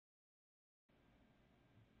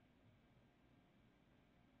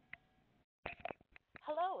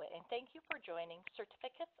Hello, and thank you for joining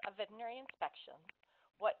Certificates of Veterinary Inspections,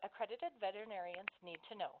 What Accredited Veterinarians Need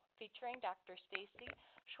to Know, featuring Dr. Stacy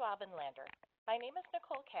Schwabenlander. My name is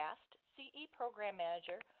Nicole Cast, CE Program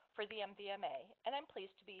Manager for the MVMA, and I'm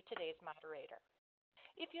pleased to be today's moderator.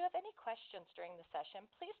 If you have any questions during the session,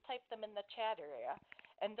 please type them in the chat area,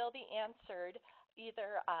 and they'll be answered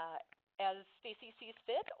either as Stacy sees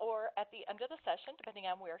fit or at the end of the session,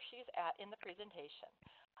 depending on where she's at in the presentation.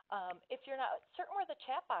 If you're not certain where the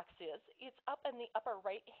chat box is, it's up in the upper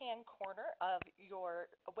right-hand corner of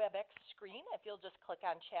your WebEx screen. If you'll just click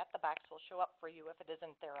on chat, the box will show up for you if it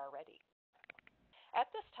isn't there already.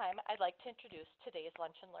 At this time, I'd like to introduce today's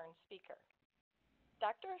Lunch and Learn speaker.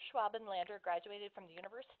 Dr. Schwabenlander graduated from the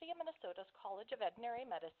University of Minnesota's College of Veterinary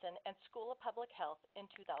Medicine and School of Public Health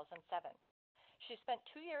in 2007. She spent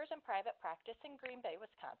 2 years in private practice in Green Bay,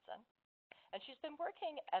 Wisconsin, and she's been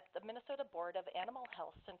working at the Minnesota Board of Animal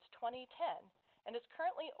Health since 2010 and is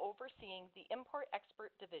currently overseeing the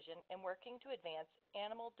Import-Export Division and working to advance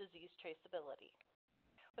animal disease traceability.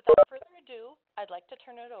 Without further ado, I'd like to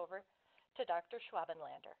turn it over to Dr.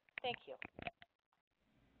 Schwabenlander. Thank you.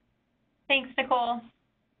 Thanks, Nicole.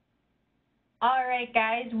 All right,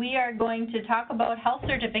 guys, we are going to talk about health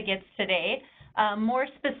certificates today,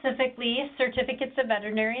 more specifically certificates of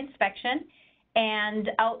veterinary inspection,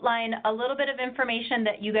 and outline a little bit of information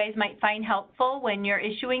that you guys might find helpful when you're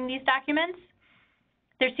issuing these documents.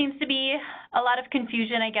 There seems to be a lot of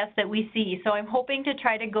confusion, I guess, that we see. So I'm hoping to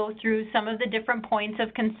try to go through some of the different points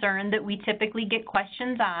of concern that we typically get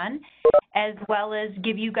questions on, as well as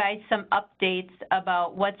give you guys some updates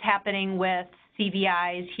about what's happening with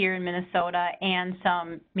CVIs here in Minnesota and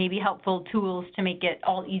some maybe helpful tools to make it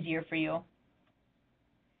all easier for you.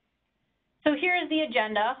 So here is the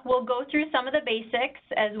agenda. We'll go through some of the basics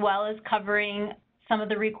as well as covering some of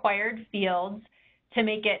the required fields to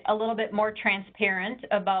make it a little bit more transparent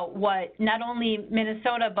about what not only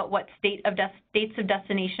Minnesota but what states of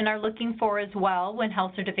destination are looking for as well when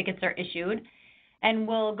health certificates are issued. And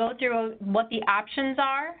we'll go through what the options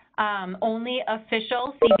are. Only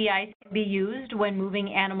official CVIs can be used when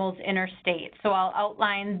moving animals interstate. So I'll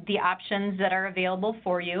outline the options that are available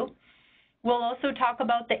for you. We'll also talk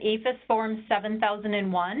about the APHIS Form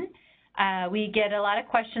 7001. We get a lot of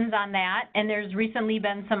questions on that, and there's recently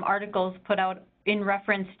been some articles put out in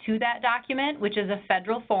reference to that document, which is a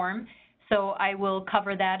federal form, so I will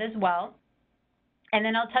cover that as well. And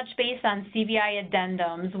then I'll touch base on CVI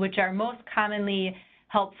addendums, which are most commonly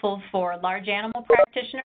helpful for large animal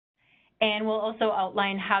practitioners, and we'll also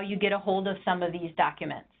outline how you get a hold of some of these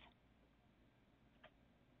documents.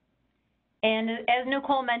 And as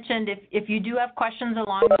Nicole mentioned, if you do have questions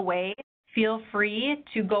along the way, feel free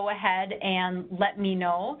to go ahead and let me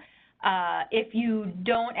know. If you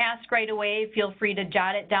don't ask right away, feel free to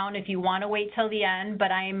jot it down if you want to wait till the end,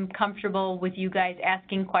 but I'm comfortable with you guys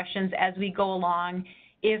asking questions as we go along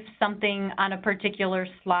if something on a particular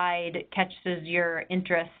slide catches your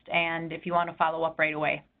interest and if you want to follow up right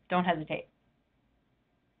away. Don't hesitate.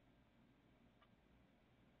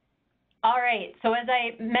 All right, so as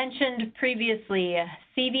I mentioned previously,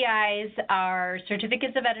 CVIs are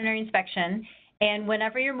certificates of veterinary inspection, and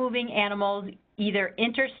whenever you're moving animals either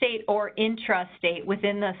interstate or intrastate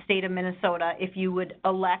within the state of Minnesota, if you would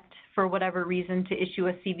elect for whatever reason to issue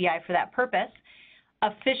a CVI for that purpose,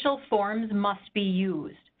 official forms must be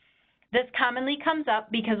used. This commonly comes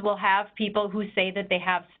up because we'll have people who say that they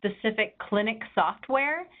have specific clinic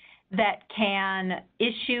software that can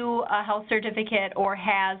issue a health certificate or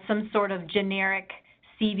has some sort of generic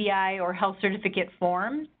CVI or health certificate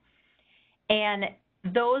form. And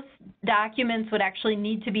those documents would actually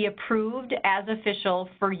need to be approved as official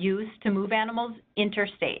for use to move animals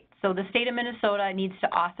interstate. So the state of Minnesota needs to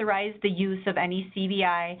authorize the use of any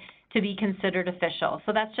CVI to be considered official.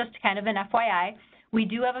 So that's just kind of an FYI. We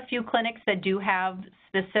do have a few clinics that do have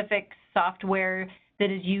specific software that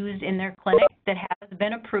is used in their clinic that has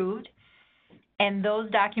been approved, and those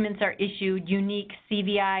documents are issued unique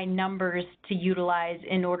CVI numbers to utilize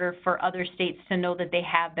in order for other states to know that they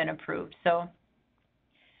have been approved. So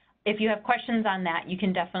if you have questions on that, you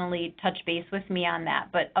can definitely touch base with me on that,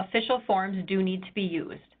 but official forms do need to be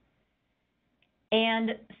used.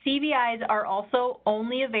 And CVIs are also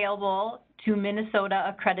only available to Minnesota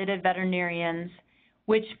accredited veterinarians,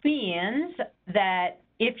 which means that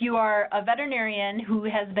if you are a veterinarian who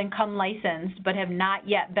has become licensed but have not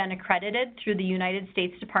yet been accredited through the United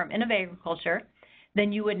States Department of Agriculture,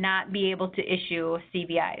 then you would not be able to issue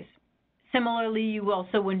CVIs. Similarly, you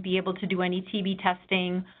also wouldn't be able to do any TB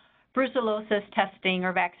testing, brucellosis testing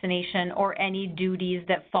or vaccination, or any duties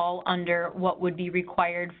that fall under what would be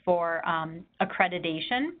required for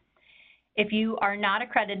accreditation. If you are not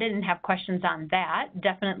accredited and have questions on that,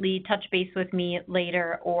 definitely touch base with me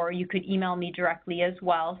later, or you could email me directly as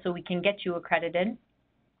well so we can get you accredited.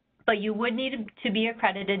 But you would need to be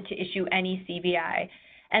accredited to issue any CVI.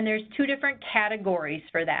 And there's two different categories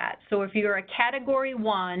for that. So if you're a Category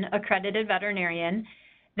 1 accredited veterinarian,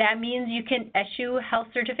 that means you can issue health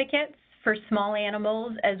certificates for small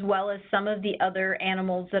animals as well as some of the other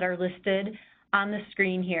animals that are listed on the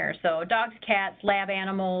screen here. So dogs, cats, lab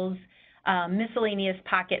animals, miscellaneous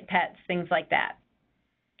pocket pets, things like that.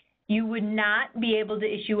 You would not be able to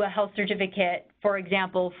issue a health certificate, for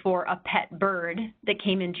example, for a pet bird that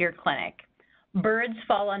came into your clinic. Birds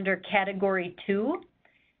fall under Category 2.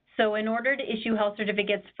 So in order to issue health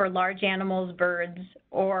certificates for large animals, birds,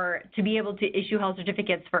 or to be able to issue health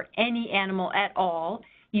certificates for any animal at all,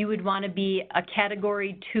 you would want to be a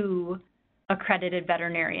Category 2 accredited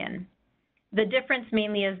veterinarian. The difference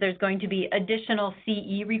mainly is there's going to be additional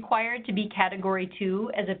CE required to be Category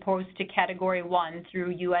 2 as opposed to Category 1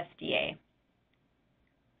 through USDA.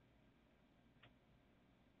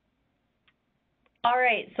 All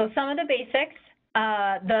right, so some of the basics.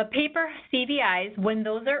 The paper CVIs, when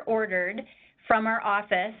those are ordered from our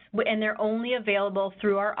office, and they're only available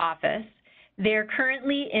through our office, they're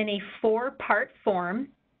currently in a 4-part form,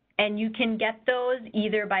 and you can get those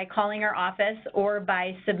either by calling our office or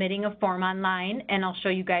by submitting a form online, and I'll show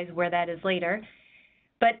you guys where that is later.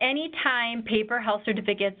 But anytime paper health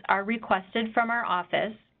certificates are requested from our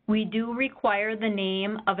office, we do require the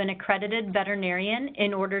name of an accredited veterinarian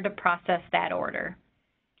in order to process that order.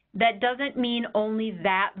 That doesn't mean only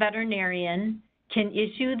that veterinarian can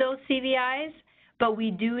issue those CVIs, but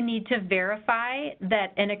we do need to verify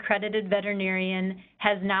that an accredited veterinarian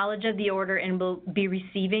has knowledge of the order and will be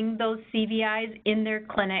receiving those CVIs in their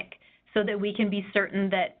clinic so that we can be certain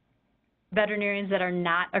that veterinarians that are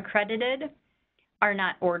not accredited are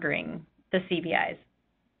not ordering the CVIs.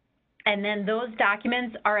 And then those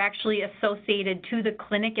documents are actually associated to the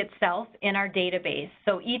clinic itself in our database.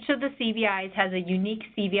 So each of the CVIs has a unique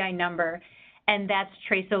CVI number, and that's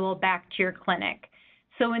traceable back to your clinic.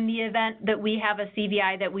 So in the event that we have a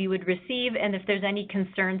CVI that we would receive, and if there's any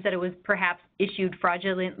concerns that it was perhaps issued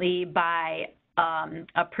fraudulently by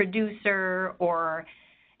a producer or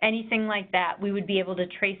anything like that, we would be able to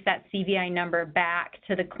trace that CVI number back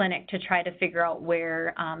to the clinic to try to figure out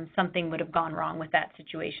where something would have gone wrong with that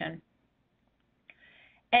situation.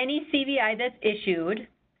 Any CVI that's issued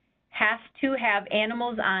has to have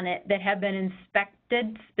animals on it that have been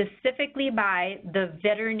inspected specifically by the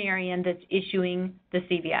veterinarian that's issuing the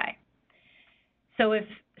CVI. So if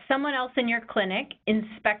someone else in your clinic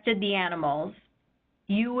inspected the animals,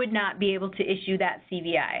 you would not be able to issue that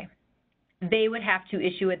CVI. They would have to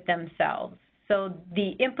issue it themselves. So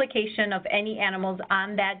the implication of any animals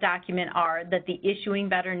on that document are that the issuing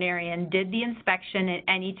veterinarian did the inspection and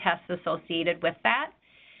any tests associated with that.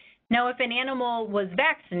 Now, if an animal was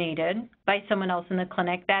vaccinated by someone else in the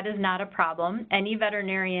clinic, that is not a problem. Any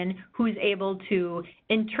veterinarian who's able to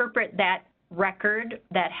interpret that record,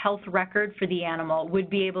 that health record for the animal, would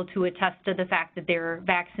be able to attest to the fact that they're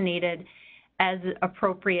vaccinated as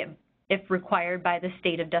appropriate if required by the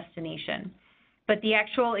state of destination. But the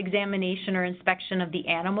actual examination or inspection of the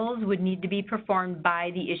animals would need to be performed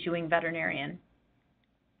by the issuing veterinarian.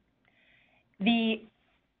 The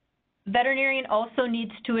veterinarian also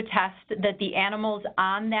needs to attest that the animals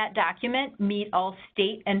on that document meet all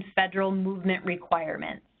state and federal movement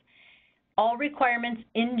requirements. All requirements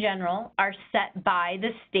in general are set by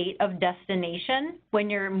the state of destination when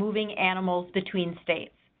you're moving animals between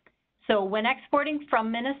states. So when exporting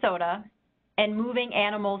from Minnesota and moving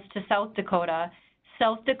animals to South Dakota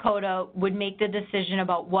would make the decision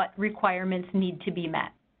about what requirements need to be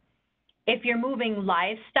met. If you're moving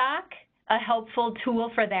livestock, a helpful tool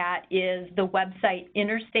for that is the website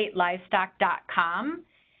interstatelivestock.com,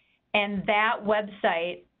 and that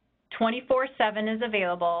website 24/7 is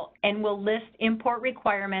available and will list import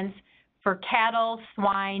requirements for cattle,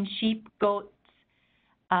 swine, sheep, goats,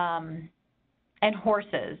 and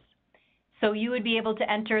horses. So you would be able to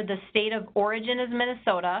enter the state of origin as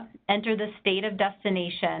Minnesota, enter the state of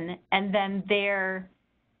destination, and then their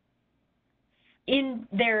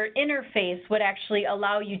interface would actually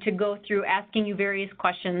allow you to go through asking you various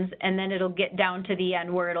questions, and then it'll get down to the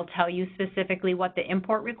end where it'll tell you specifically what the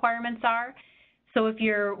import requirements are. So if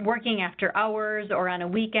you're working after hours or on a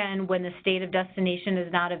weekend when the state of destination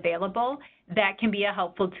is not available, that can be a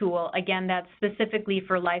helpful tool. Again, that's specifically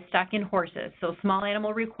for livestock and horses. So small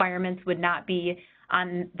animal requirements would not be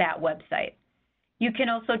on that website. You can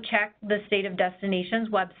also check the state of destination's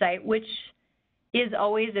website, which is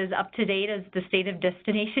always as up to date as the state of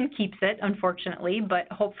destination keeps it, unfortunately,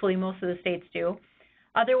 but hopefully most of the states do.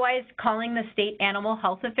 Otherwise, calling the state animal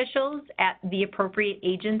health officials at the appropriate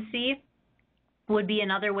agency would be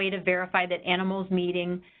another way to verify that animals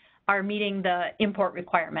are meeting the import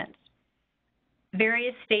requirements.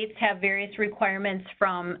 Various states have various requirements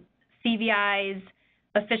from CVIs,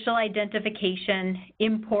 official identification,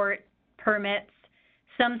 import permits.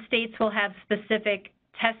 Some states will have specific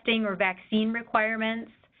testing or vaccine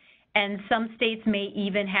requirements, and some states may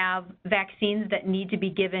even have vaccines that need to be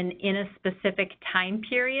given in a specific time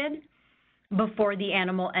period before the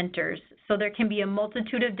animal enters. So there can be a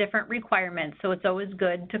multitude of different requirements, so it's always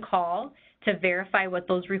good to call to verify what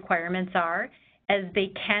those requirements are, as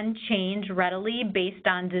they can change readily based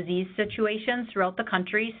on disease situations throughout the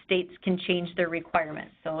country. States can change their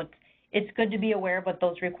requirements, so it's good to be aware of what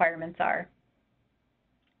those requirements are.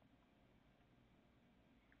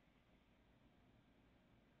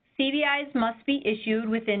 CVIs must be issued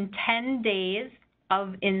within 10 days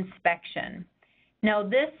of inspection. Now,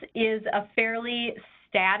 this is a fairly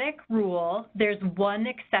static rule. There's one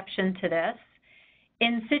exception to this.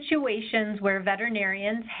 In situations where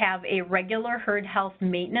veterinarians have a regular herd health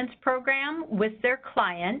maintenance program with their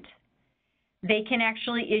client, they can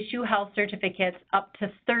actually issue health certificates up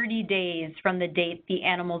to 30 days from the date the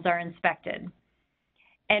animals are inspected.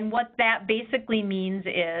 And what that basically means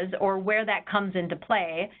is, or where that comes into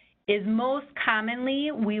play, is most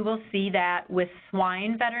commonly we will see that with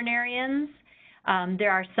swine veterinarians.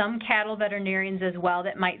 There are some cattle veterinarians as well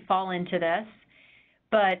that might fall into this.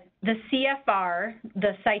 But the CFR,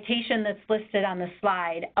 the citation that's listed on the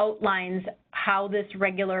slide, outlines how this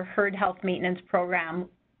regular herd health maintenance program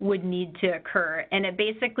would need to occur. And it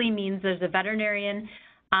basically means there's a veterinarian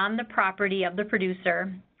on the property of the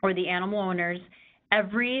producer or the animal owners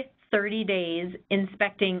every 30 days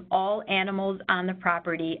inspecting all animals on the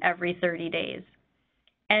property every 30 days.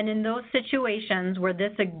 And in those situations where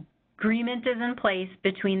this agreement is in place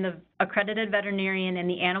between the accredited veterinarian and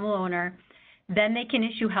the animal owner, then they can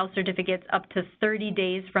issue health certificates up to 30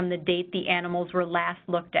 days from the date the animals were last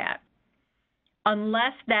looked at.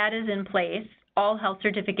 Unless that is in place, all health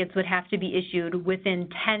certificates would have to be issued within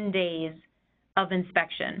 10 days of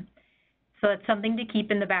inspection. So that's something to keep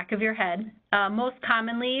in the back of your head. Most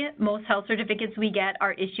commonly, most health certificates we get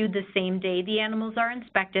are issued the same day the animals are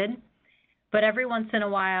inspected, but every once in a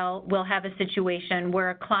while we'll have a situation where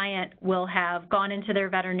a client will have gone into their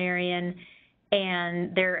veterinarian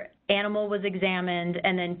and their animal was examined,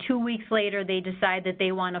 and then 2 weeks later they decide that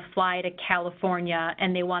they want to fly to California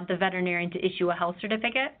and they want the veterinarian to issue a health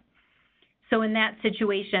certificate. So in that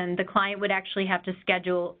situation, the client would actually have to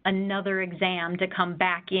schedule another exam to come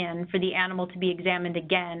back in for the animal to be examined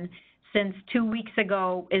again, since 2 weeks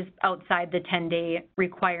ago is outside the 10-day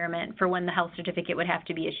requirement for when the health certificate would have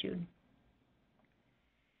to be issued.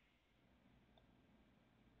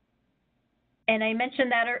 And I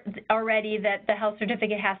mentioned that already, that the health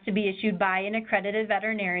certificate has to be issued by an accredited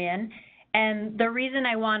veterinarian. And the reason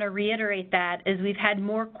I want to reiterate that is we've had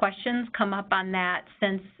more questions come up on that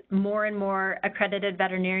since more and more accredited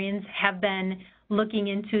veterinarians have been looking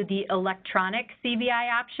into the electronic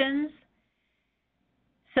CVI options.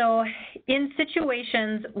 So in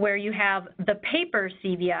situations where you have the paper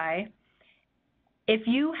CVI, if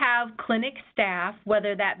you have clinic staff,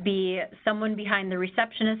 whether that be someone behind the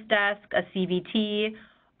receptionist desk, a CVT,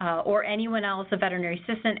 or anyone else, a veterinary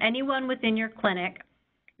assistant, anyone within your clinic,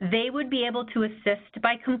 they would be able to assist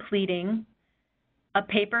by completing a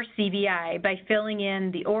paper CVI by filling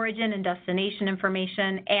in the origin and destination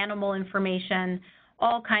information, animal information,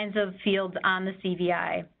 all kinds of fields on the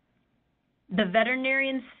CVI. The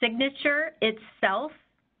veterinarian's signature itself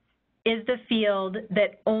is the field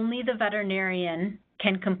that only the veterinarian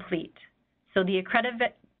can complete. So the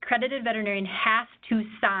accredited veterinarian has to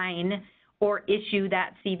sign or issue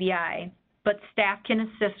that CVI, but staff can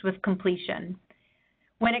assist with completion.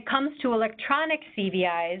 When it comes to electronic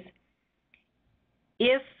CVIs,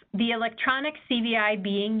 if the electronic CVI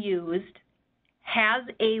being used has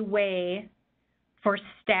a way for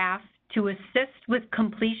staff to assist with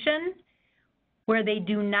completion where they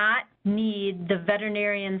do not need the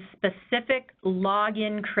veterinarian's specific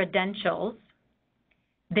login credentials,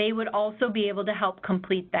 they would also be able to help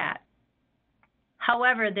complete that.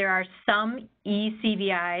 However, there are some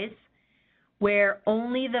eCVIs where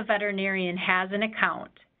only the veterinarian has an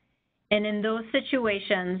account. And in those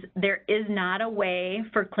situations, there is not a way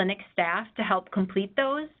for clinic staff to help complete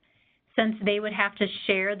those, since they would have to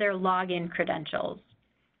share their login credentials.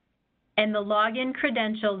 And the login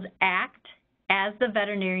credentials act as the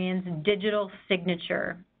veterinarian's digital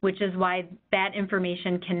signature which is why that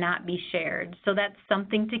information cannot be shared. So that's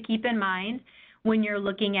something to keep in mind when you're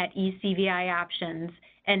looking at eCVI options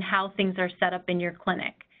and how things are set up in your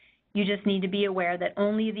clinic. You just need to be aware that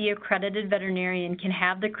only the accredited veterinarian can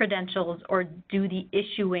have the credentials or do the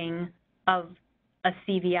issuing of a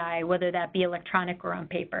CVI, whether that be electronic or on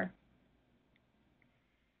paper.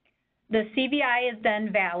 The CVI is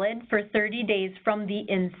then valid for 30 days from the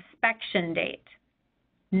inspection date,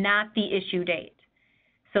 not the issue date.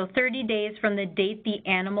 So 30 days from the date the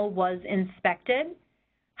animal was inspected.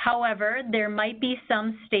 However, there might be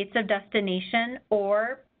some states of destination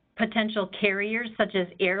or potential carriers such as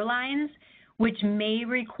airlines, which may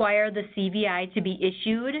require the CVI to be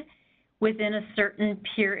issued within a certain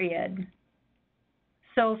period.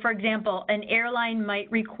 So for example, an airline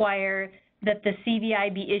might require that the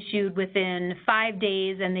CVI be issued within 5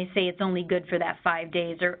 days, and they say it's only good for that 5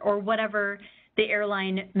 days, or whatever the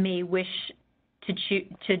airline may wish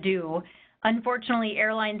to do. Unfortunately,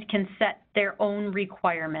 airlines can set their own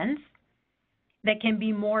requirements that can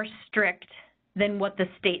be more strict than what the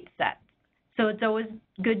state sets. So it's always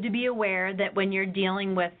good to be aware that when you're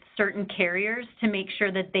dealing with certain carriers, to make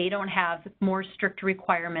sure that they don't have more strict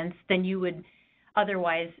requirements than you would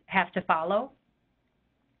otherwise have to follow.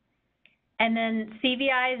 And then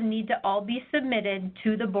CVIs need to all be submitted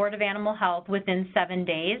to the Board of Animal Health within 7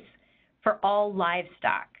 days for all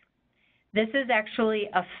livestock. This is actually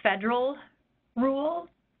a federal rule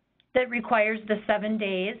that requires the 7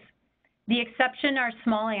 days. The exception are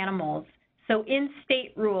small animals. So in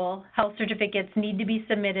state rule, health certificates need to be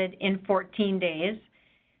submitted in 14 days.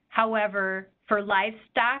 However, for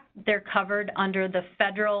livestock, they're covered under the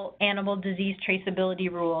federal animal disease traceability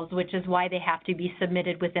rules, which is why they have to be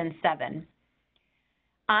submitted within 7.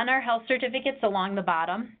 On our health certificates along the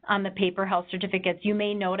bottom, on the paper health certificates, you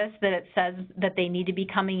may notice that it says that they need to be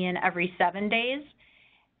coming in every 7 days.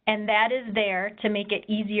 And that is there to make it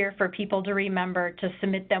easier for people to remember to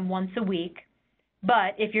submit them once a week.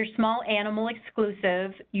 But if you're small animal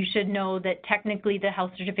exclusive, you should know that technically the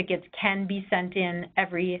health certificates can be sent in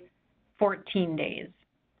every 14 days.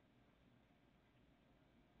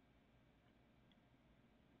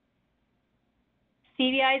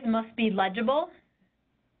 CVIs must be legible.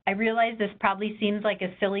 I realize this probably seems like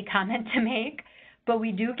a silly comment to make, but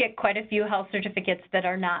we do get quite a few health certificates that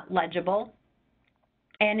are not legible.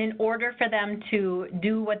 And in order for them to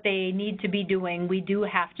do what they need to be doing, we do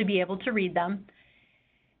have to be able to read them.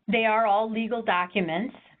 They are all legal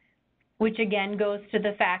documents, which again goes to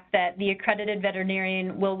the fact that the accredited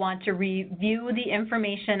veterinarian will want to review the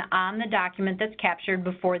information on the document that's captured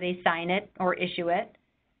before they sign it or issue it.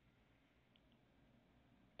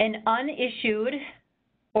 An unissued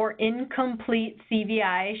or incomplete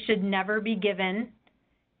CVI should never be given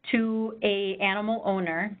to an animal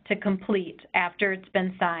owner to complete after it's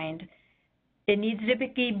been signed. It needs to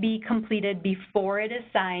be completed before it is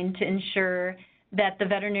signed to ensure that the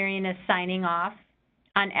veterinarian is signing off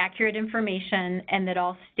on accurate information and that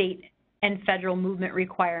all state and federal movement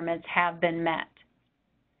requirements have been met.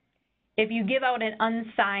 If you give out an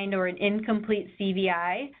unsigned or an incomplete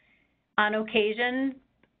CVI, on occasion,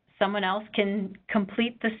 someone else can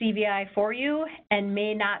complete the CVI for you and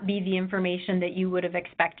may not be the information that you would have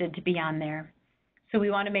expected to be on there. So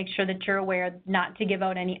we want to make sure that you're aware not to give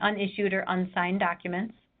out any unissued or unsigned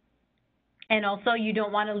documents. And also you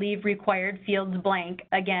don't want to leave required fields blank,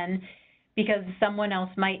 again, because someone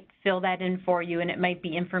else might fill that in for you and it might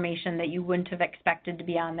be information that you wouldn't have expected to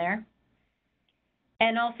be on there.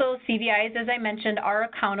 And also CVIs, as I mentioned, are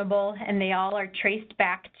accountable and they all are traced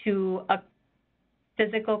back to a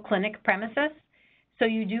physical clinic premises. So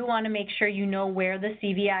you do want to make sure you know where the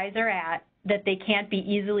CVIs are at, that they can't be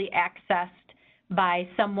easily accessed by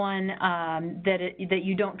someone that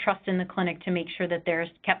you don't trust in the clinic, to make sure that they're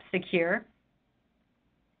kept secure.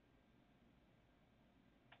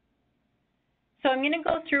 So I'm going to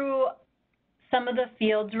go through some of the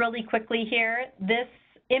fields really quickly here. This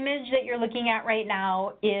image that you're looking at right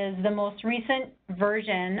now is the most recent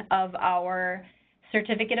version of our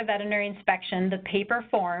Certificate of Veterinary Inspection, the paper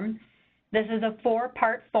form. This is a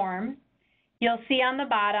 4-part form. You'll see on the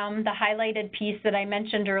bottom the highlighted piece that I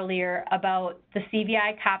mentioned earlier about the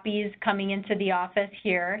CVI copies coming into the office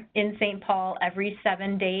here in St. Paul every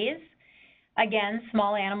 7 days. Again,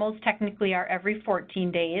 small animals technically are every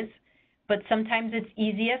 14 days, but sometimes it's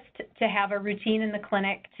easiest to have a routine in the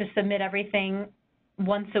clinic to submit everything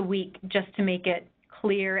once a week, just to make it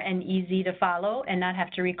clear and easy to follow and not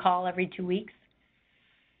have to recall every 2 weeks.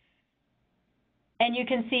 And you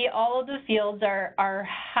can see all of the fields are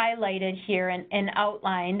highlighted here and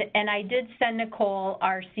outlined. And I did send Nicole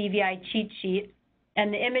our CVI cheat sheet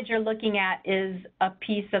And the image you're looking at is a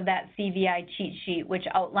piece of that CVI cheat sheet, which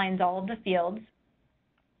outlines all of the fields.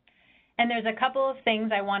 And there's a couple of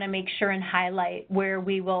things I want to make sure and highlight where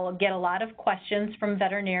we will get a lot of questions from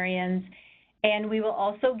veterinarians, and we will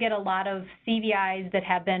also get a lot of CVIs that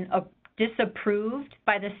have been disapproved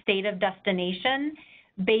by the state of destination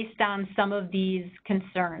based on some of these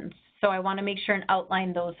concerns. So I want to make sure and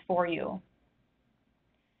outline those for you.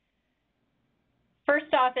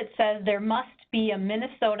 First off, it says there must be a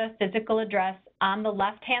Minnesota physical address on the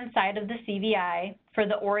left-hand side of the CVI for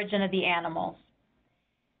the origin of the animals.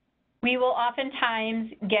 We will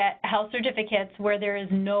oftentimes get health certificates where there is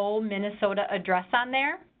no Minnesota address on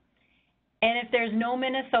there. And if there's no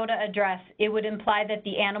Minnesota address, it would imply that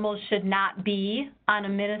the animals should not be on a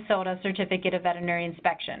Minnesota certificate of veterinary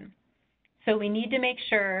inspection. So we need to make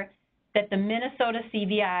sure that the Minnesota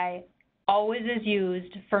CVI always is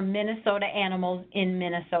used for Minnesota animals in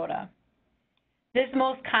Minnesota. This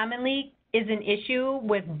most commonly is an issue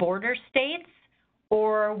with border states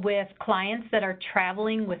or with clients that are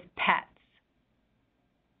traveling with pets.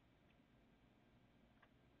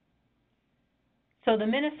 So the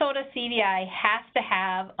Minnesota CVI has to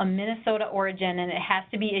have a Minnesota origin, and it has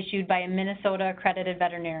to be issued by a Minnesota accredited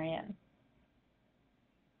veterinarian.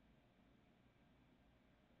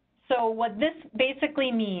 So what this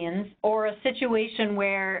basically means, or a situation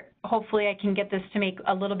where hopefully I can get this to make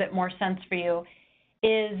a little bit more sense for you,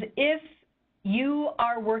 is if you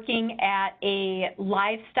are working at a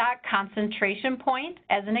livestock concentration point,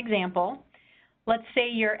 as an example, let's say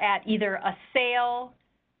you're at either a sale,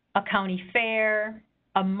 a county fair,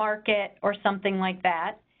 a market, or something like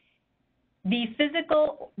that, the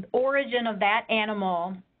physical origin of that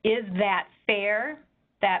animal is that fair,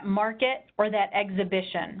 that market, or that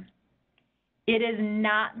exhibition. It is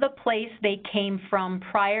not the place they came from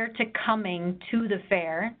prior to coming to the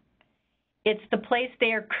fair. It's the place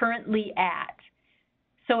they are currently at.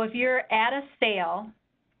 So if you're at a sale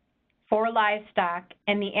for livestock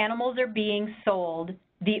and the animals are being sold,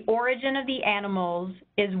 the origin of the animals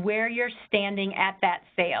is where you're standing at that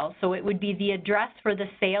sale. So it would be the address for the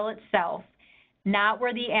sale itself, not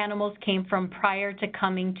where the animals came from prior to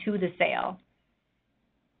coming to the sale.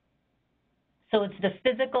 So it's the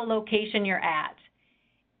physical location you're at.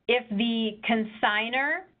 If the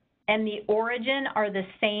consignor and the origin are the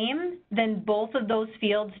same, then both of those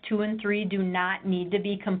fields 2 and 3 do not need to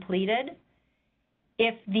be completed.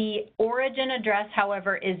 If the origin address,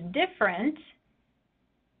 however, is different,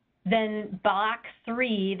 then box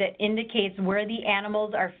 3 that indicates where the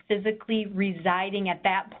animals are physically residing at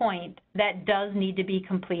that point, that does need to be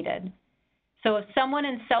completed. So if someone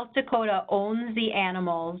in South Dakota owns the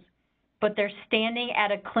animals, but they're standing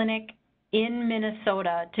at a clinic in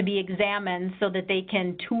Minnesota to be examined so that they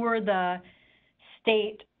can tour the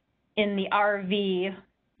state in the RV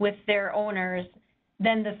with their owners,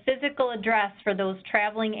 then the physical address for those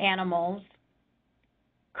traveling animals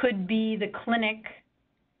could be the clinic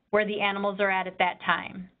where the animals are at that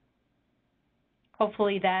time.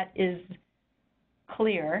 Hopefully that is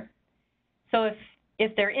clear. So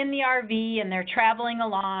if they're in the RV and they're traveling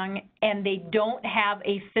along and they don't have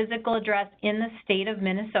a physical address in the state of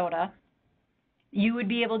Minnesota, you would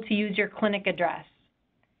be able to use your clinic address.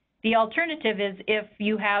 The alternative is if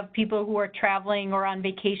you have people who are traveling or on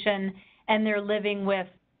vacation and they're living with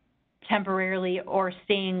temporarily or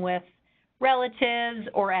staying with relatives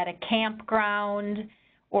or at a campground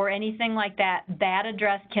or anything like that, that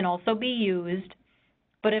address can also be used.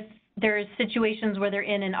 But if there's situations where they're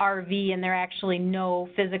in an RV and there actually no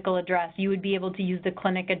physical address, you would be able to use the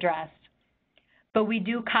clinic address. But we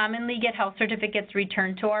do commonly get health certificates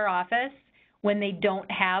returned to our office when they don't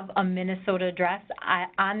have a Minnesota address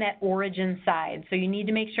on that origin side. So you need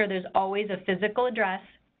to make sure there's always a physical address.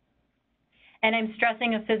 And I'm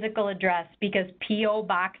stressing a physical address because PO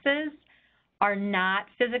boxes are not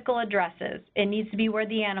physical addresses. It needs to be where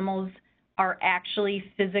the animals are actually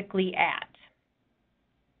physically at.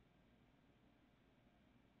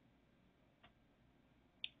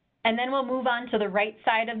 And then we'll move on to the right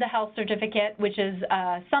side of the health certificate, which is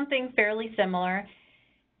something fairly similar.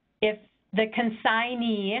 If the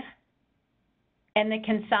consignee and the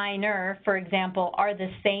consignor, for example, are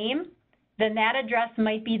the same, then that address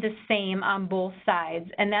might be the same on both sides.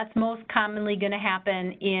 And that's most commonly going to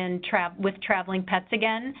happen with traveling pets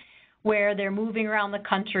again, where they're moving around the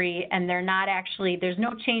country and they're not actually, there's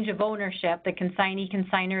no change of ownership. The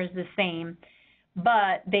consignor is the same,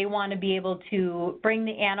 but they want to be able to bring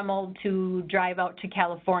the animal to drive out to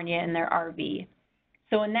California in their RV.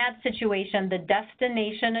 So in that situation, the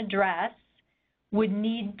destination address would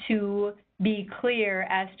need to be clear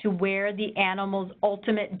as to where the animal's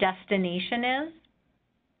ultimate destination is.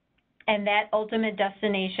 And that ultimate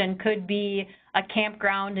destination could be a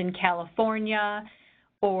campground in California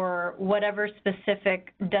or whatever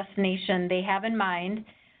specific destination they have in mind.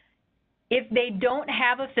 If they don't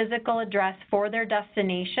have a physical address for their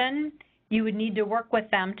destination, you would need to work with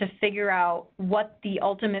them to figure out what the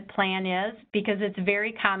ultimate plan is, because it's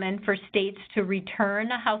very common for states to return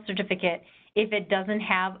a health certificate if it doesn't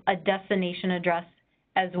have a destination address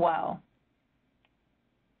as well.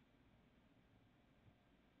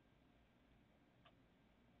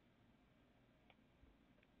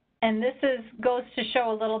 And this goes to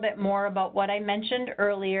show a little bit more about what I mentioned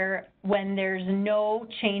earlier. When there's no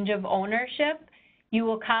change of ownership, you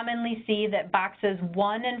will commonly see that boxes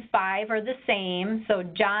 1 and 5 are the same. So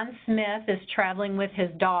John Smith is traveling with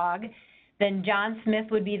his dog. Then John Smith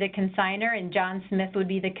would be the consignor and John Smith would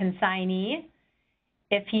be the consignee.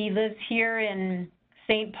 If he lives here in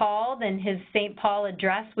St. Paul, then his St. Paul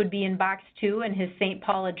address would be in box 2 and his St.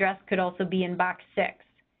 Paul address could also be in box 6.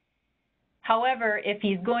 However, if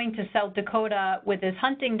he's going to South Dakota with his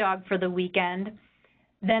hunting dog for the weekend,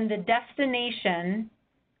 then the destination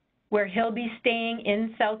where he'll be staying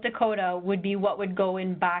in South Dakota would be what would go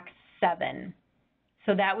in box 7.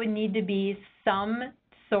 So that would need to be some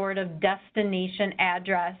sort of destination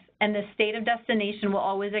address, and the state of destination will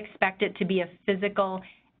always expect it to be a physical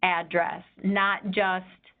address, not just,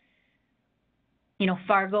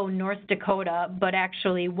 Fargo, North Dakota, but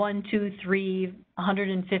actually 123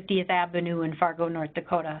 150th Avenue in Fargo, North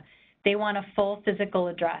Dakota. They want a full physical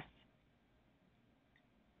address.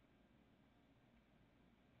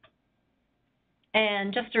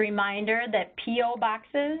 And just a reminder that P.O.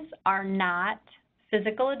 boxes are not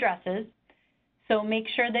physical addresses, so make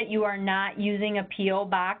sure that you are not using a P.O.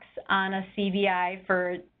 box on a CVI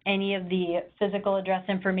for any of the physical address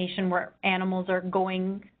information where animals are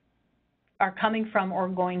coming from or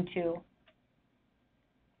going to.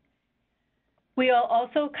 We'll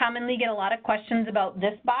also commonly get a lot of questions about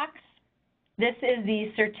this box. This is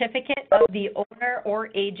the certificate of the owner or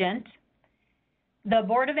agent. The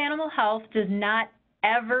Board of Animal Health does not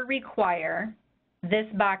ever require this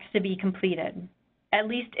box to be completed. At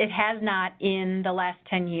least it has not in the last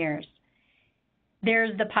 10 years.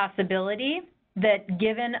 There's the possibility that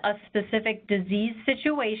given a specific disease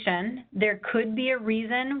situation, there could be a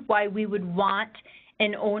reason why we would want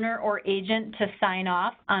an owner or agent to sign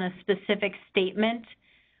off on a specific statement,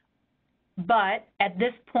 but at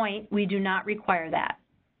this point, we do not require that.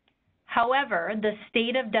 However, the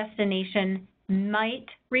state of destination might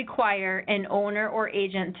require an owner or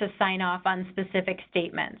agent to sign off on specific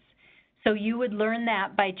statements. So you would learn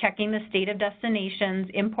that by checking the state of destination's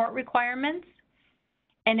import requirements.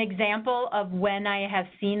 An example of when I have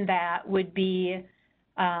seen that would be,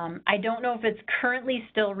 I don't know if it's currently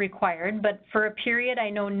still required, but for a period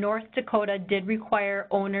I know North Dakota did require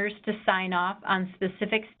owners to sign off on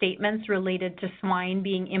specific statements related to swine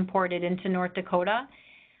being imported into North Dakota.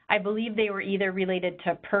 I believe they were either related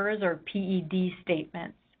to PERS or PED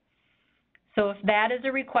statements. So if that is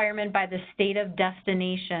a requirement by the state of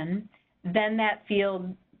destination, then that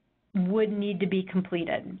field would need to be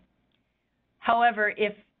completed. However,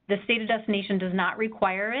 if the state of destination does not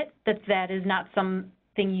require it, that is not something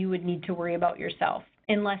you would need to worry about yourself,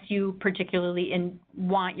 unless you particularly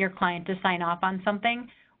want your client to sign off on something.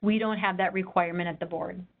 We don't have that requirement at the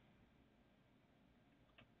board.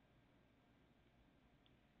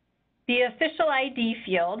 The official ID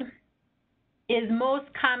field is most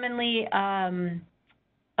commonly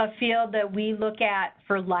a field that we look at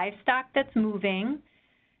for livestock that's moving.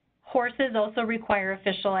 Horses also require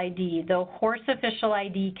official ID. The horse official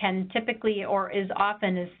ID can typically or is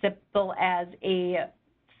often as simple as a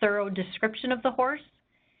thorough description of the horse.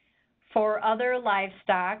 For other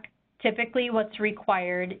livestock, typically what's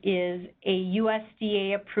required is a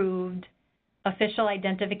USDA approved official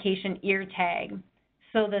identification ear tag.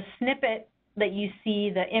 So the snippet that you see,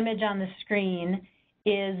 the image on the screen,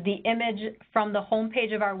 is the image from the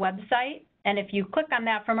homepage of our website. And if you click on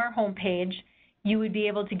that from our homepage, you would be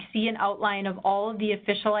able to see an outline of all of the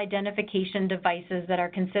official identification devices that are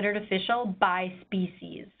considered official by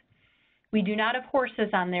species. We do not have horses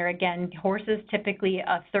on there. Again, horses, typically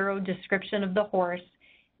a thorough description of the horse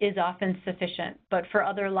is often sufficient, but for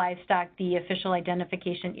other livestock, the official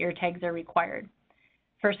identification ear tags are required.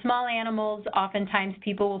 For small animals, oftentimes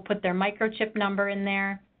people will put their microchip number in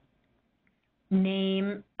there,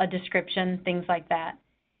 name, a description, things like that.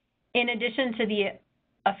 In addition to the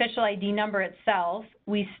official ID number itself,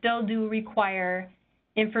 we still do require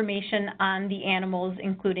information on the animals,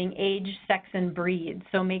 including age, sex, and breed.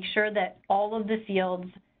 So make sure that all of the fields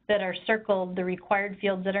that are circled, the required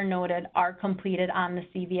fields that are noted, are completed on the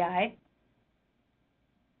CVI.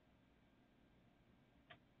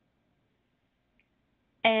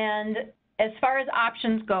 And as far as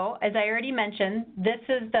options go, as I already mentioned, this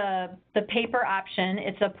is the paper option.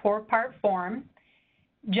 It's a 4-part form.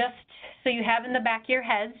 Just so you have in the back of your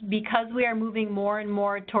heads, because we are moving more and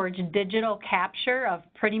more towards digital capture of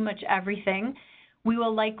pretty much everything, we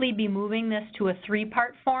will likely be moving this to a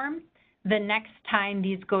 3-part form the next time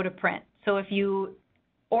these go to print. So if you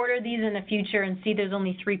order these in the future and see there's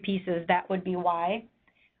only 3 pieces, that would be why.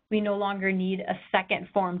 We no longer need a second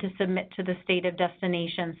form to submit to the state of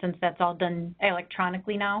destination, since that's all done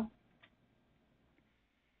electronically now.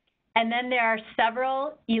 And then there are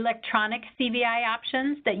several electronic CVI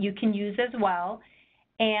options that you can use as well.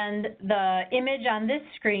 And the image on this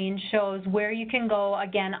screen shows where you can go,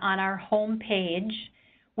 again, on our home page,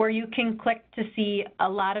 where you can click to see a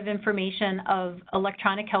lot of information of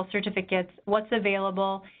electronic health certificates, what's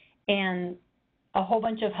available, and a whole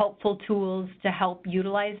bunch of helpful tools to help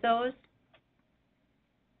utilize those.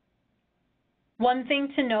 One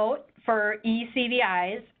thing to note for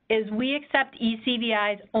eCVIs is we accept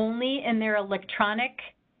eCVIs only in their electronic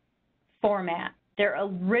format, their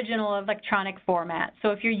original electronic format. So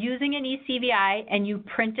if you're using an eCVI and you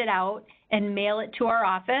print it out and mail it to our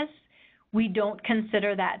office, we don't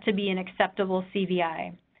consider that to be an acceptable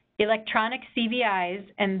CVI. Electronic CVIs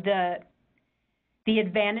and the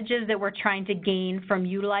advantages that we're trying to gain from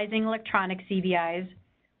utilizing electronic CVIs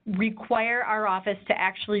require our office to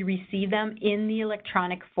actually receive them in the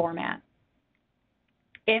electronic format.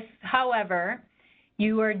 If, however,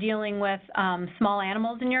 you are dealing with small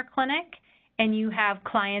animals in your clinic and you have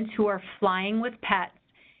clients who are flying with pets,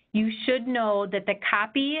 you should know that the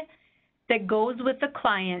copy that goes with the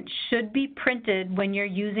client should be printed when you're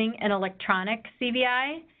using an electronic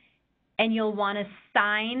CVI, and you'll want to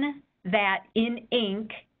sign that in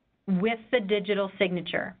ink with the digital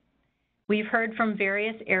signature. We've heard from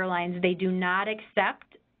various airlines they do not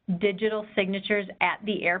accept digital signatures at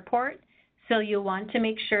the airport, so you'll want to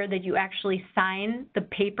make sure that you actually sign the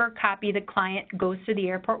paper copy the client goes to the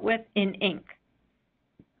airport with in ink.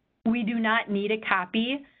 We do not need a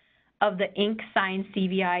copy of the ink signed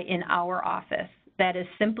CVI in our office. That is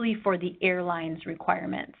simply for the airline's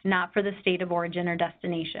requirements, not for the state of origin or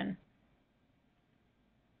destination.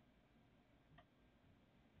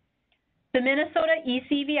 The Minnesota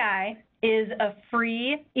eCVI is a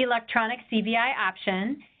free electronic CVI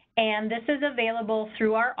option, and this is available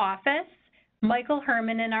through our office. Michael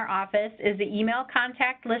Herman in our office is the email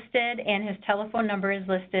contact listed, and his telephone number is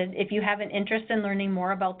listed if you have an interest in learning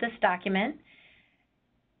more about this document.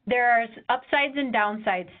 There are upsides and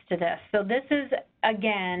downsides to this. So this is,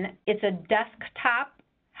 again, it's a desktop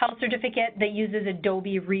health certificate that uses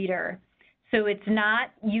Adobe Reader. So it's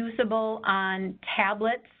not usable on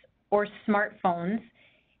tablets or smartphones.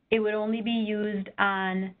 It would only be used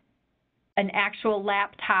on an actual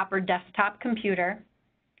laptop or desktop computer.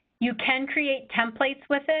 You can create templates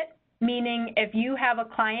with it, meaning if you have a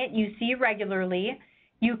client you see regularly,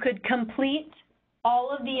 you could complete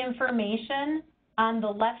all of the information on the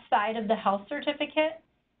left side of the health certificate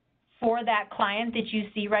for that client that you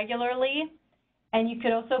see regularly. And you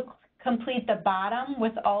could also complete the bottom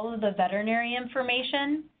with all of the veterinary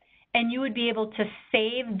information. And you would be able to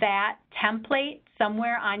save that template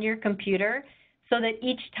somewhere on your computer so that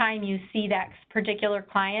each time you see that particular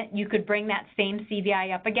client, you could bring that same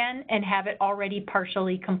CVI up again and have it already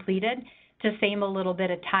partially completed to save a little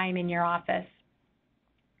bit of time in your office.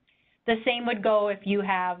 The same would go if you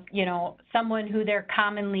have, someone who they're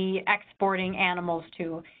commonly exporting animals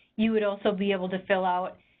to. You would also be able to fill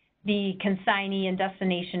out the consignee and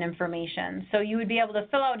destination information. So you would be able to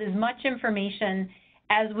fill out as much information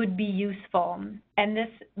as would be useful. And this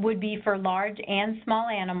would be for large and small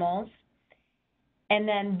animals. And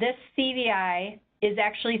then this CVI is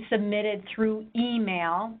actually submitted through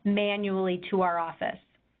email manually to our office.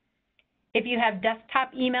 If you have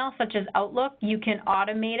desktop email such as Outlook, you can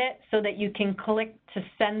automate it so that you can click to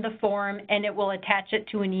send the form and it will attach it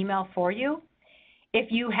to an email for you. If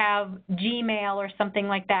you have Gmail or something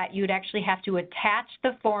like that, you'd actually have to attach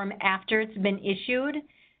the form after it's been issued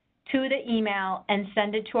to the email and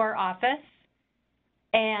send it to our office.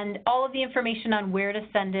 And all of the information on where to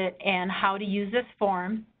send it and how to use this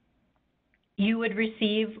form, you would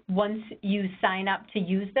receive once you sign up to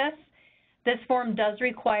use this. This form does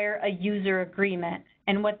require a user agreement.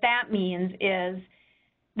 And what that means is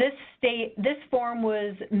this form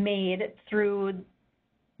was made through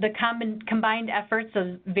the combined efforts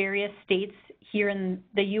of various states here in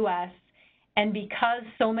the U.S. And because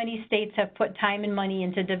so many states have put time and money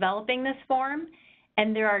into developing this form,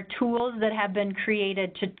 and there are tools that have been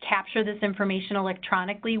created to capture this information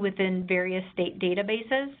electronically within various state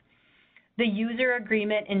databases, The user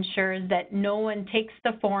agreement ensures that no one takes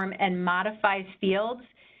the form and modifies fields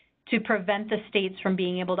to prevent the states from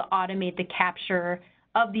being able to automate the capture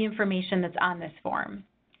of the information that's on this form.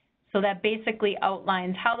 So that basically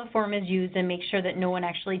outlines how the form is used and make sure that no one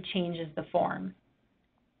actually changes the form.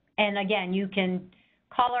 And again, you can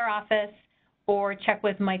call our office or check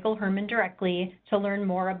with Michael Herman directly to learn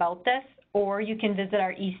more about this, or you can visit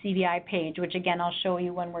our eCVI page, which again, I'll show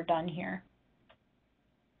you when we're done here.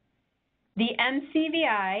 The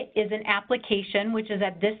MCVI is an application which is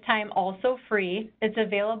at this time also free. It's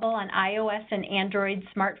available on iOS and Android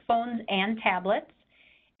smartphones and tablets.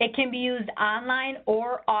 It can be used online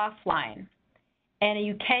or offline. And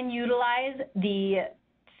you can utilize the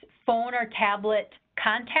phone or tablet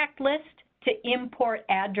contact list to import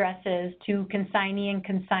addresses to consignee and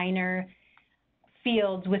consignor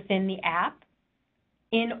fields within the app.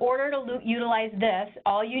 In order to utilize this,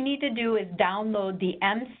 all you need to do is download the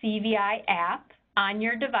MCVI app on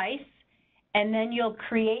your device, and then you'll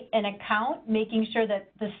create an account, making sure that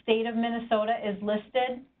the state of Minnesota is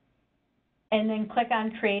listed, and then click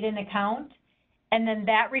on Create an Account. And then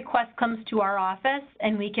that request comes to our office,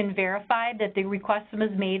 and we can verify that the request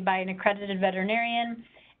was made by an accredited veterinarian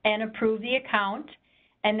and approve the account,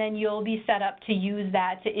 and then you'll be set up to use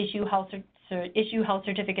that to issue health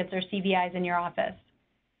certificates or CVIs in your office.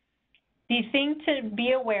 The thing to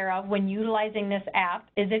be aware of when utilizing this app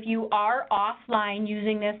is if you are offline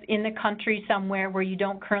using this in the country somewhere where you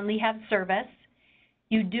don't currently have service,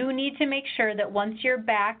 you do need to make sure that once you're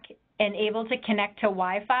back and able to connect to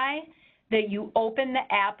Wi-Fi, that you open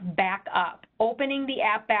the app back up. Opening the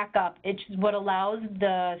app back up, it's what allows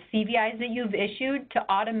the CVIs that you've issued to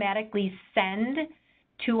automatically send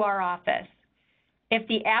to our office. If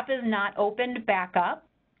the app is not opened back up,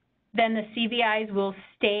 then the CVIs will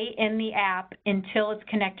stay in the app until it's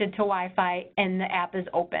connected to Wi-Fi and the app is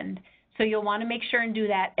opened. So you'll want to make sure and do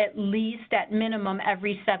that at least at minimum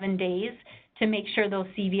every 7 days to make sure those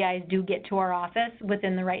CVIs do get to our office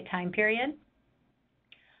within the right time period.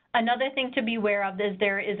 Another thing to be aware of is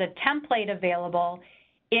there is a template available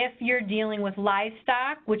if you're dealing with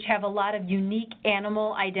livestock, which have a lot of unique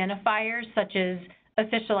animal identifiers such as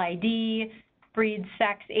official ID, breed,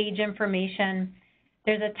 sex, age information.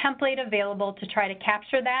 There's a template available to try to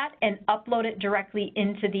capture that and upload it directly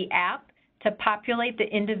into the app to populate the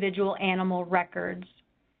individual animal records.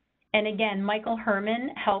 And again, Michael Herman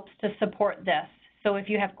helps to support this. So if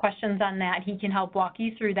you have questions on that, he can help walk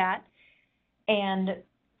you through that. And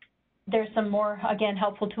there's some more, again,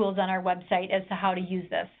 helpful tools on our website as to how to use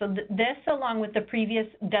this. So this, along with the previous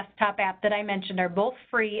desktop app that I mentioned, are both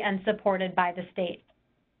free and supported by the state.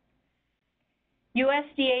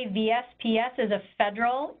 USDA VSPS is a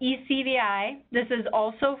federal eCVI. This is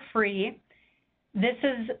also free. This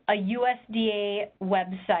is a USDA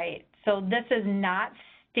website. So this is not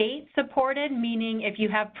state supported, meaning if you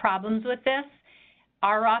have problems with this,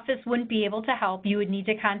 our office wouldn't be able to help. You would need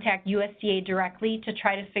to contact USDA directly to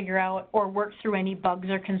try to figure out or work through any bugs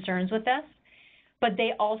or concerns with this. But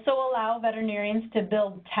they also allow veterinarians to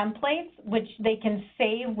build templates, which they can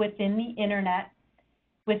save within the internet,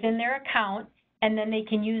 within their account, and then they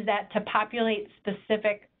can use that to populate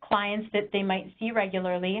specific clients that they might see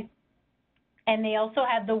regularly. And they also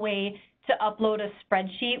have the way to upload a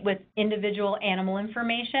spreadsheet with individual animal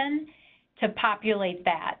information to populate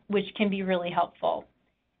that, which can be really helpful.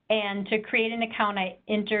 And to create an account, I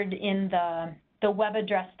entered in the web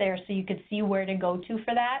address there so you could see where to go to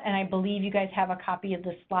for that. And I believe you guys have a copy of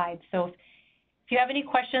the slides. So if you have any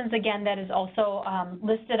questions, again, that is also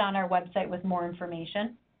listed on our website with more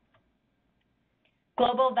information.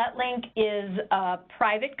 Global VetLink is a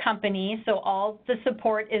private company, so all the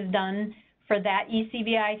support is done for that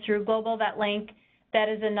eCVI through Global VetLink. That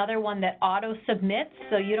is another one that auto-submits,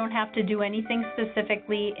 so you don't have to do anything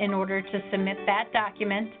specifically in order to submit that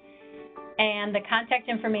document. And the contact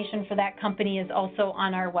information for that company is also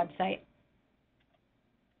on our website.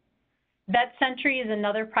 VetCentry is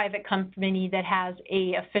another private company that has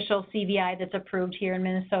an official CVI that's approved here in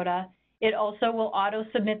Minnesota. It also will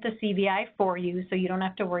auto-submit the CVI for you, so you don't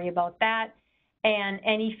have to worry about that. And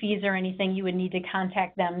any fees or anything, you would need to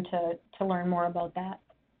contact them to learn more about that.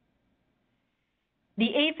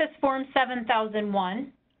 The APHIS Form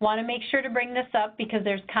 7001, want to make sure to bring this up because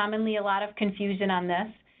there's commonly a lot of confusion on this.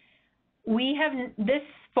 This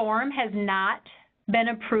form has not been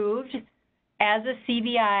approved as a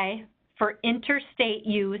CVI for interstate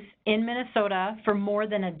use in Minnesota for more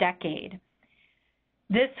than a decade.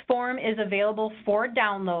 This form is available for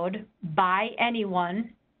download by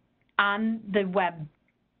anyone on the web,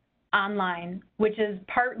 online, which is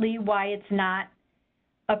partly why it's not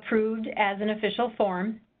approved as an official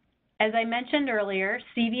form. As I mentioned earlier,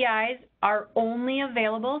 CVIs are only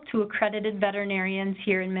available to accredited veterinarians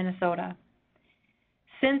here in Minnesota.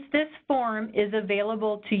 Since this form is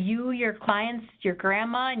available to you, your clients, your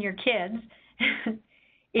grandma, and your kids,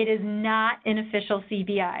 it is not an official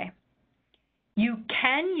CVI. You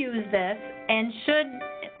can use this and should,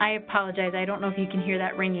 I apologize, I don't know if you can hear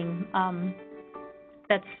that ringing.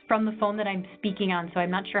 That's from the phone that I'm speaking on, so I'm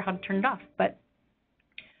not sure how to turn it off, but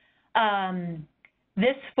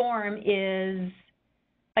this form is,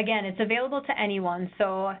 again, it's available to anyone.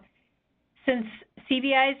 So since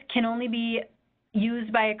CVIs can only be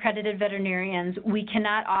used by accredited veterinarians, we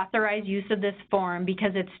cannot authorize use of this form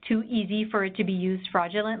because it's too easy for it to be used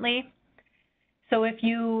fraudulently. So if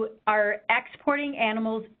you are exporting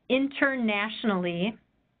animals internationally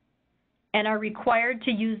and are required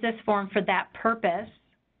to use this form for that purpose,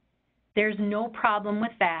 there's no problem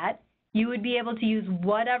with that. You would be able to use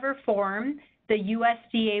whatever form the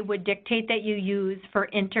USDA would dictate that you use for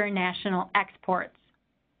international exports.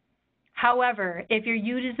 However, if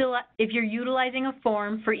you're utilizing a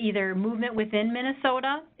form for either movement within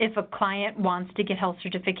Minnesota, if a client wants to get health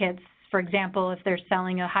certificates, for example, if they're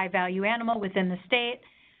selling a high-value animal within the state,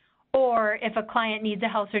 or if a client needs a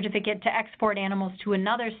health certificate to export animals to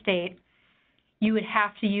another state, you would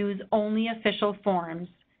have to use only official forms.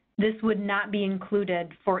 This would not be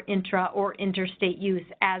included for intra or interstate use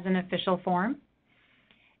as an official form.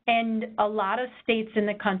 And a lot of states in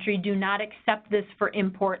the country do not accept this for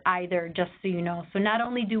import either, just so you know. So not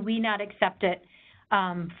only do we not accept it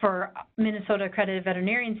for Minnesota accredited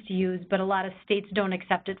veterinarians to use, but a lot of states don't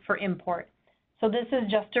accept it for import. So this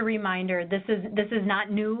is just a reminder. This is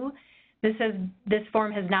not new. This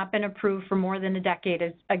form has not been approved for more than a decade,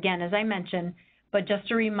 as I mentioned, but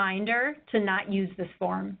just a reminder to not use this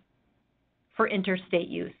form for interstate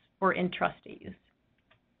use or intrastate use.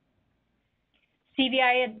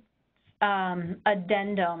 CVI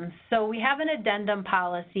addendum. So we have an addendum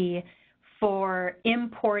policy for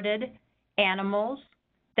imported animals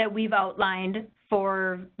that we've outlined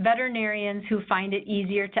for veterinarians who find it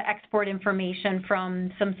easier to export information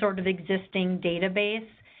from some sort of existing database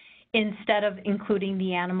instead of including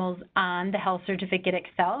the animals on the health certificate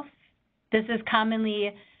itself. This is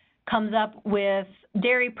commonly comes up with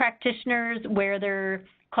dairy practitioners where their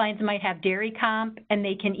clients might have dairy comp and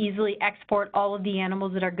they can easily export all of the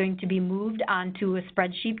animals that are going to be moved onto a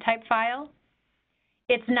spreadsheet type file.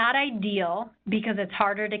 It's not ideal because it's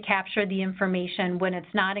harder to capture the information when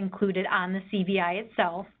it's not included on the CVI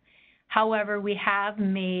itself. However, we have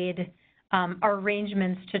made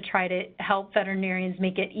arrangements to try to help veterinarians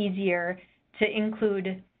make it easier to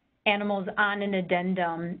include animals on an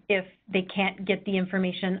addendum if they can't get the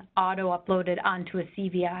information auto-uploaded onto a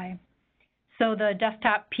CVI. So the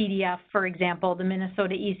desktop PDF, for example, the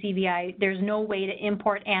Minnesota eCVI, there's no way to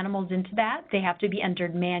import animals into that. They have to be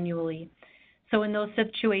entered manually. So in those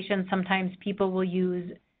situations, sometimes people will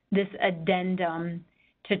use this addendum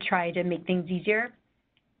to try to make things easier.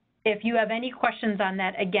 If you have any questions on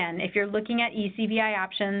that, again, if you're looking at eCVI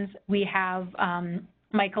options, we have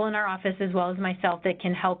Michael in our office as well as myself that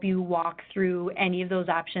can help you walk through any of those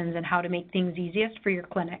options and how to make things easiest for your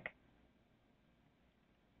clinic.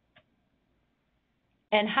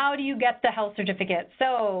 And how do you get the health certificate?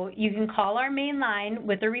 So you can call our main line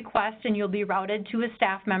with a request and you'll be routed to a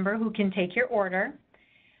staff member who can take your order.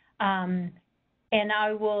 And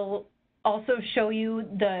I will also show you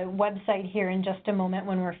the website here in just a moment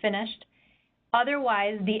when we're finished.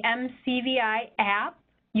 Otherwise, the MCVI app,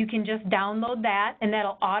 you can just download that and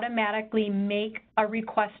that'll automatically make a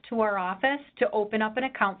request to our office to open up an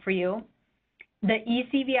account for you. The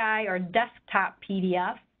eCVI or desktop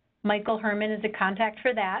PDF, Michael Herman is a contact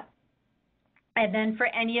for that. And then for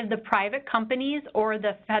any of the private companies or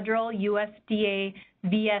the federal USDA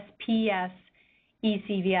VSPS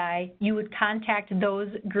eCVI, you would contact those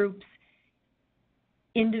groups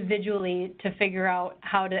individually to figure out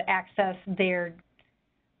how to access their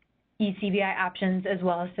eCVI options as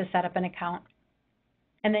well as to set up an account.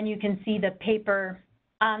 And then you can see the paper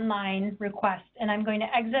online request. And I'm going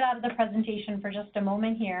to exit out of the presentation for just a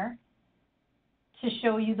moment here to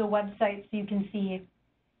show you the website so you can see.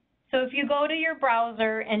 So if you go to your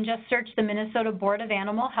browser and just search the Minnesota Board of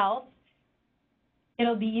Animal Health,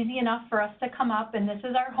 it'll be easy enough for us to come up, and this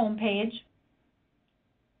is our homepage.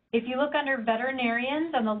 If you look under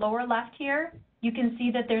veterinarians on the lower left here, you can see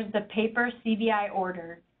that there's the paper CVI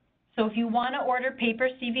order. So if you want to order paper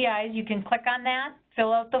CVIs, you can click on that,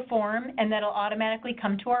 fill out the form, and that'll automatically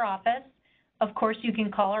come to our office. Of course, you can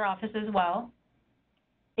call our office as well.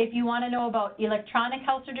 If you want to know about electronic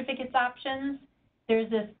health certificates options, there's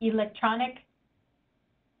this electronic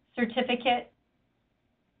certificate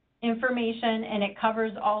information, and it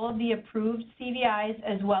covers all of the approved CVIs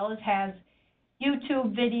as well as has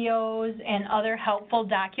YouTube videos and other helpful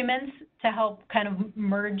documents to help kind of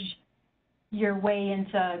merge your way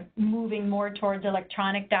into moving more towards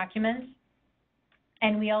electronic documents.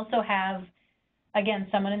 And we also have, again,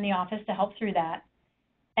 someone in the office to help through that.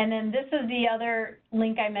 And then this is the other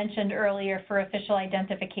link I mentioned earlier for official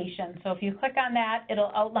identification. So if you click on that,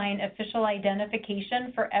 it'll outline official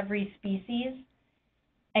identification for every species,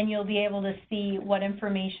 and you'll be able to see what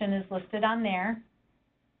information is listed on there.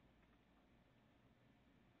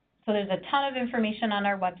 So there's a ton of information on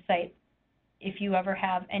our website if you ever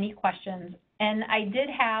have any questions. And I did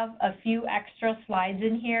have a few extra slides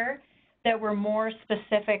in here that were more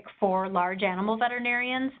specific for large animal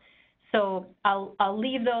veterinarians. So I'll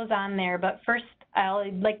leave those on there, but first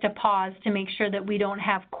I'd like to pause to make sure that we don't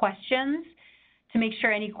have questions, to make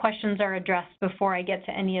sure any questions are addressed before I get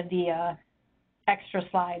to any of the extra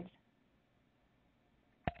slides.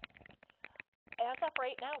 As of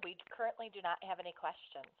right now, we currently do not have any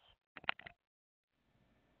questions.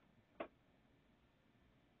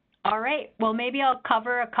 All right, well, maybe I'll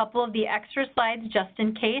cover a couple of the extra slides just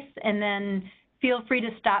in case, and then feel free to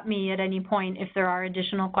stop me at any point if there are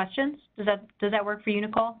additional questions. Does that work for you,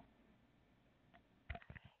 Nicole?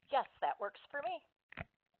 Yes, that works for me.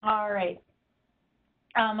 All right.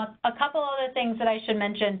 A couple other things that I should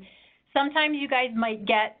mention. Sometimes you guys might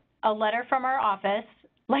get a letter from our office,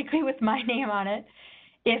 likely with my name on it,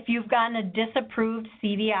 if you've gotten a disapproved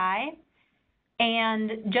CVI.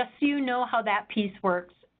 And just so you know how that piece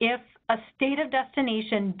works, if a state of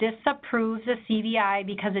destination disapproves a CVI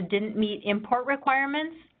because it didn't meet import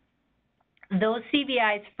requirements, those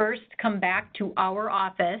CVIs first come back to our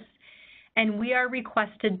office, and we are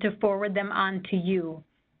requested to forward them on to you.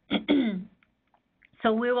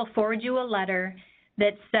 So we will forward you a letter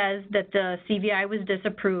that says that the CVI was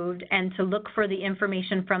disapproved and to look for the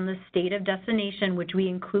information from the state of destination, which we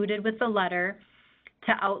included with the letter,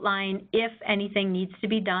 to outline if anything needs to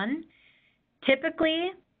be done. Typically,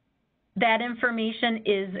 that information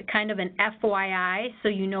is kind of an FYI, so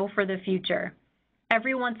you know for the future.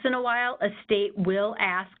 Every once in a while, a state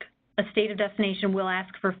of destination will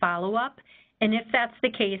ask for follow-up, and if that's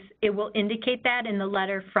the case, it will indicate that in the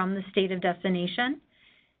letter from the state of destination.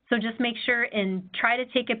 So just make sure and try to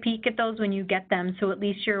take a peek at those when you get them, so at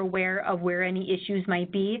least you're aware of where any issues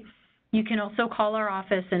might be. You can also call our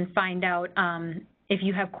office and find out if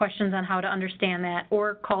you have questions on how to understand that,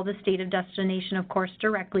 or call the state of destination, of course,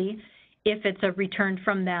 directly, if it's a return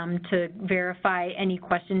from them, to verify any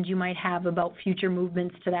questions you might have about future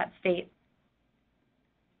movements to that state.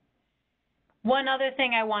 One other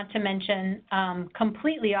thing I want to mention,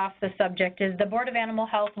 completely off the subject, is the Board of Animal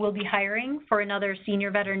Health will be hiring for another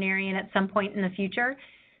senior veterinarian at some point in the future.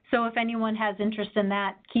 So if anyone has interest in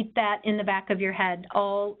that, keep that in the back of your head.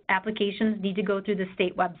 All applications need to go through the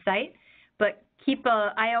state website, but keep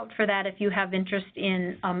an eye out for that if you have interest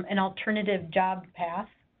in an alternative job path.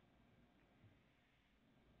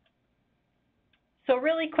 So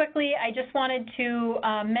really quickly, I just wanted to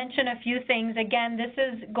mention a few things. Again, this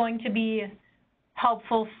is going to be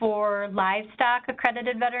helpful for livestock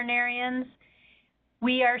accredited veterinarians.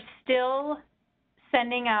 We are still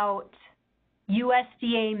sending out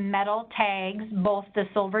USDA metal tags, both the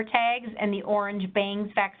silver tags and the orange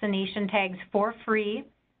bangs vaccination tags, for free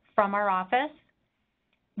from our office.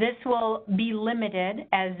 This will be limited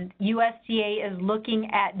as USDA is looking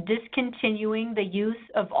at discontinuing the use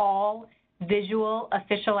of all visual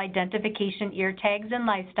official identification ear tags in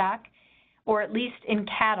livestock, or at least in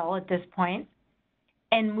cattle at this point,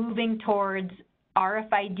 and moving towards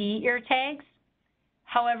RFID ear tags.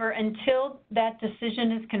 However, until that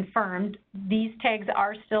decision is confirmed, these tags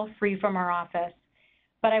are still free from our office.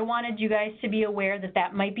 But I wanted you guys to be aware that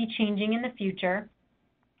that might be changing in the future,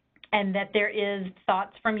 and that there is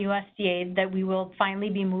thoughts from USDA that we will finally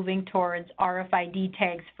be moving towards RFID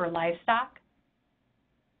tags for livestock.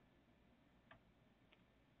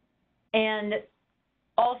 And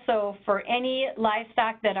also, for any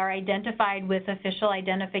livestock that are identified with official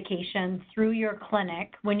identification through your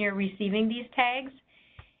clinic when you're receiving these tags,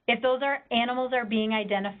 if those animals are being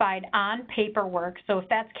identified on paperwork, so if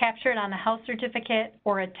that's captured on a health certificate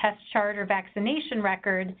or a test chart or vaccination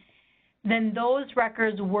record, then those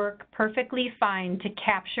records work perfectly fine to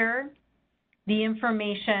capture the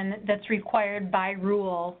information that's required by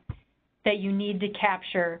rule that you need to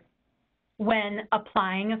capture when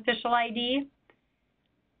applying official ID.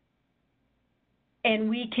 And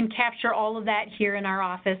we can capture all of that here in our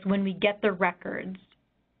office when we get the records.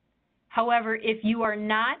 However, if you are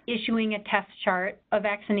not issuing a test chart, a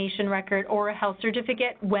vaccination record, or a health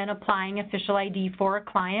certificate when applying official ID for a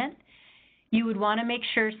client, you would want to make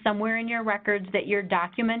sure somewhere in your records that you're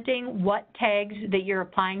documenting what tags that you're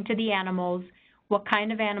applying to the animals, what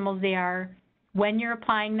kind of animals they are, when you're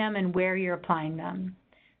applying them, and where you're applying them.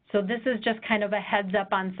 So this is just kind of a heads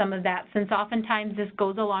up on some of that, since oftentimes this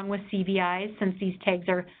goes along with CVIs, since these tags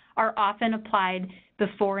are often applied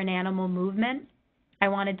before an animal movement. I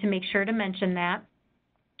wanted to make sure to mention that.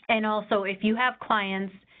 And also, if you have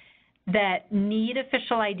clients that need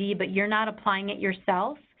official ID but you're not applying it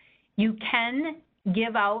yourself, you can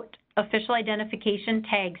give out official identification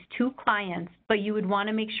tags to clients, but you would want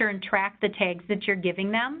to make sure and track the tags that you're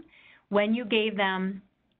giving them, when you gave them,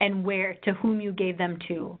 and where, to whom you gave them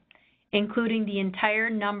to, including the entire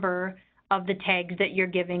number of the tags that you're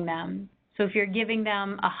giving them. So if you're giving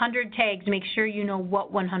them 100 tags, make sure you know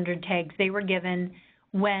what 100 tags they were given,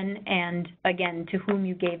 when, and again, to whom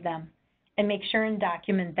you gave them. And make sure and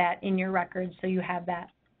document that in your records so you have that.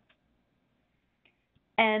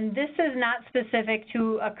 And this is not specific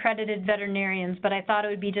to accredited veterinarians, but I thought it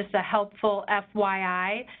would be just a helpful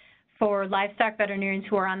FYI for livestock veterinarians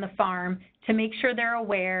who are on the farm to make sure they're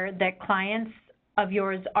aware that clients of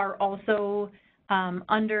yours are also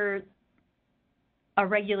under a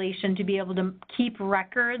regulation to be able to keep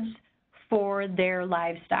records for their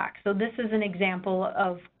livestock. So this is an example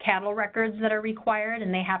of cattle records that are required,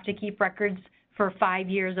 and they have to keep records for 5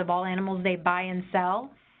 years of all animals they buy and sell.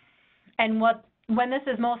 And when this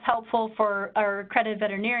is most helpful for our accredited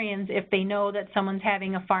veterinarians, if they know that someone's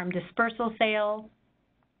having a farm dispersal sale,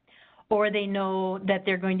 or they know that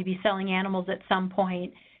they're going to be selling animals at some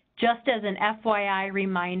point, just as an FYI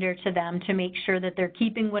reminder to them to make sure that they're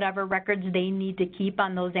keeping whatever records they need to keep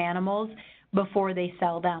on those animals before they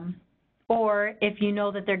sell them. Or if you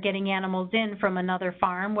know that they're getting animals in from another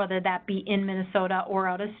farm, whether that be in Minnesota or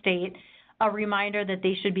out of state, a reminder that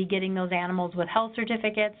they should be getting those animals with health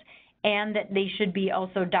certificates, and that they should be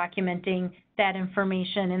also documenting that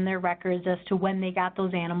information in their records as to when they got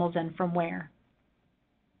those animals and from where.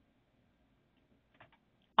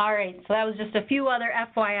 All right, so that was just a few other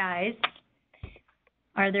FYIs.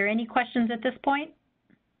 Are there any questions at this point?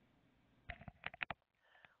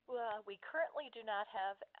 Well, we currently do not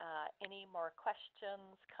have any more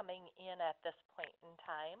questions coming in at this point in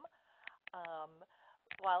time.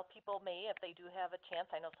 While people may, if they do have a chance,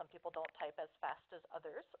 I know some people don't type as fast as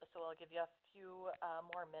others, so I'll give you a few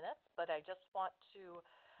more minutes, but I just want to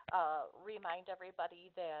remind everybody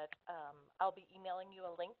that I'll be emailing you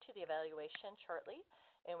a link to the evaluation shortly,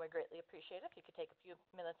 and we greatly appreciate it if you could take a few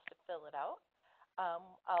minutes to fill it out.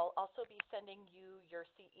 I'll also be sending you your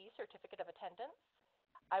CE, Certificate of Attendance.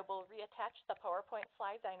 I will reattach the PowerPoint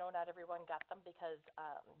slides. I know not everyone got them because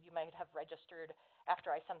you might have registered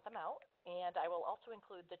after I sent them out. And I will also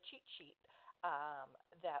include the cheat sheet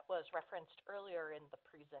that was referenced earlier in the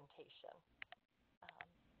presentation.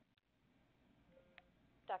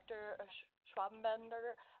 Dr.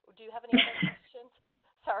 Schwabenbender, do you have any other questions?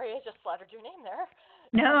 Sorry, I just slaughtered your name there.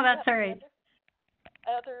 No, that's all right.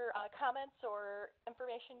 Other comments or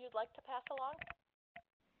information you'd like to pass along?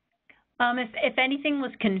 If anything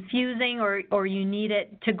was confusing or you need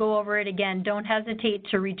it to go over it again, don't hesitate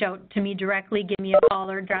to reach out to me directly, give me a call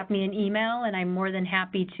or drop me an email, and I'm more than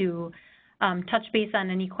happy to touch base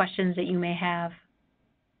on any questions that you may have.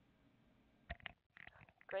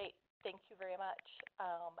 Great. Thank you very much.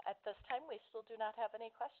 At this time, we still do not have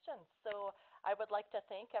any questions. So I would like to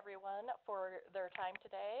thank everyone for their time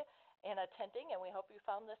today and attending, and we hope you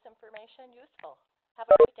found this information useful. Have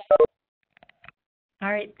a great day.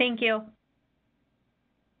 All right. Thank you.